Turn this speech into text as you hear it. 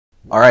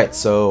Alright,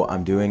 so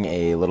I'm doing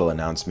a little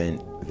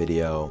announcement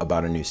video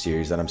about a new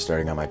series that I'm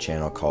starting on my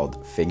channel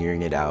called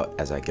Figuring It Out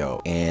As I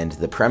Go. And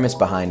the premise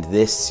behind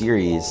this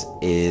series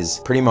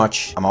is pretty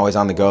much I'm always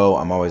on the go,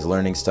 I'm always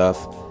learning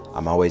stuff,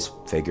 I'm always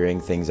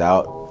figuring things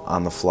out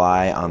on the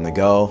fly, on the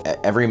go.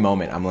 At every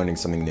moment I'm learning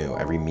something new.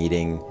 Every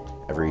meeting,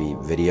 every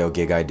video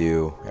gig I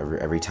do,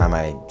 every time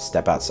I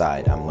step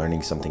outside, I'm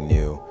learning something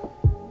new.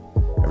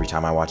 Every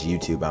time I watch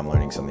YouTube, I'm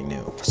learning something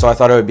new. So I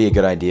thought it would be a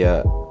good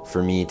idea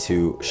for me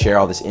to share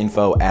all this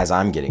info as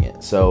I'm getting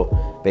it.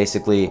 So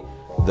basically,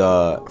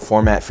 the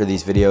format for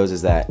these videos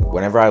is that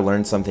whenever I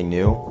learn something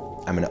new,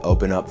 I'm gonna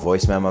open up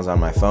voice memos on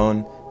my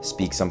phone,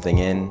 speak something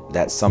in.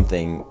 That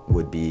something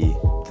would be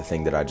the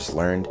thing that I just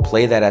learned.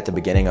 Play that at the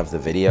beginning of the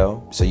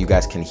video so you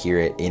guys can hear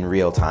it in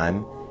real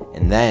time.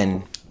 And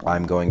then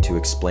I'm going to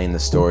explain the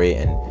story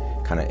and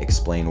kind of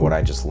explain what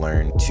I just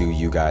learned to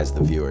you guys,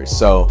 the viewers.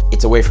 So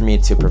it's a way for me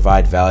to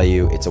provide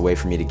value. It's a way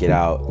for me to get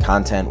out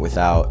content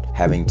without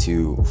having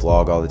to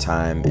vlog all the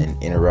time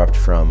and interrupt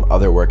from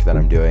other work that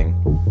I'm doing.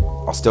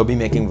 I'll still be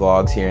making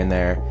vlogs here and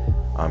there.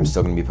 I'm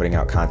still gonna be putting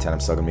out content. I'm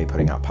still gonna be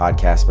putting out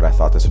podcasts, but I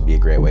thought this would be a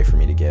great way for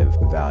me to give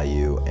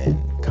value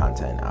and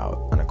content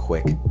out on a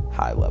quick,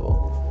 high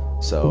level.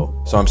 So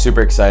I'm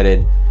super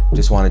excited.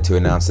 Just wanted to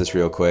announce this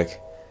real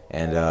quick.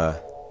 And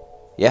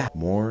yeah,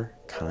 more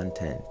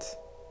content.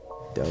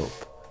 Dope.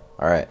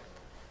 All right.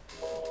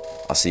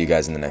 I'll see you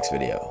guys in the next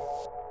video.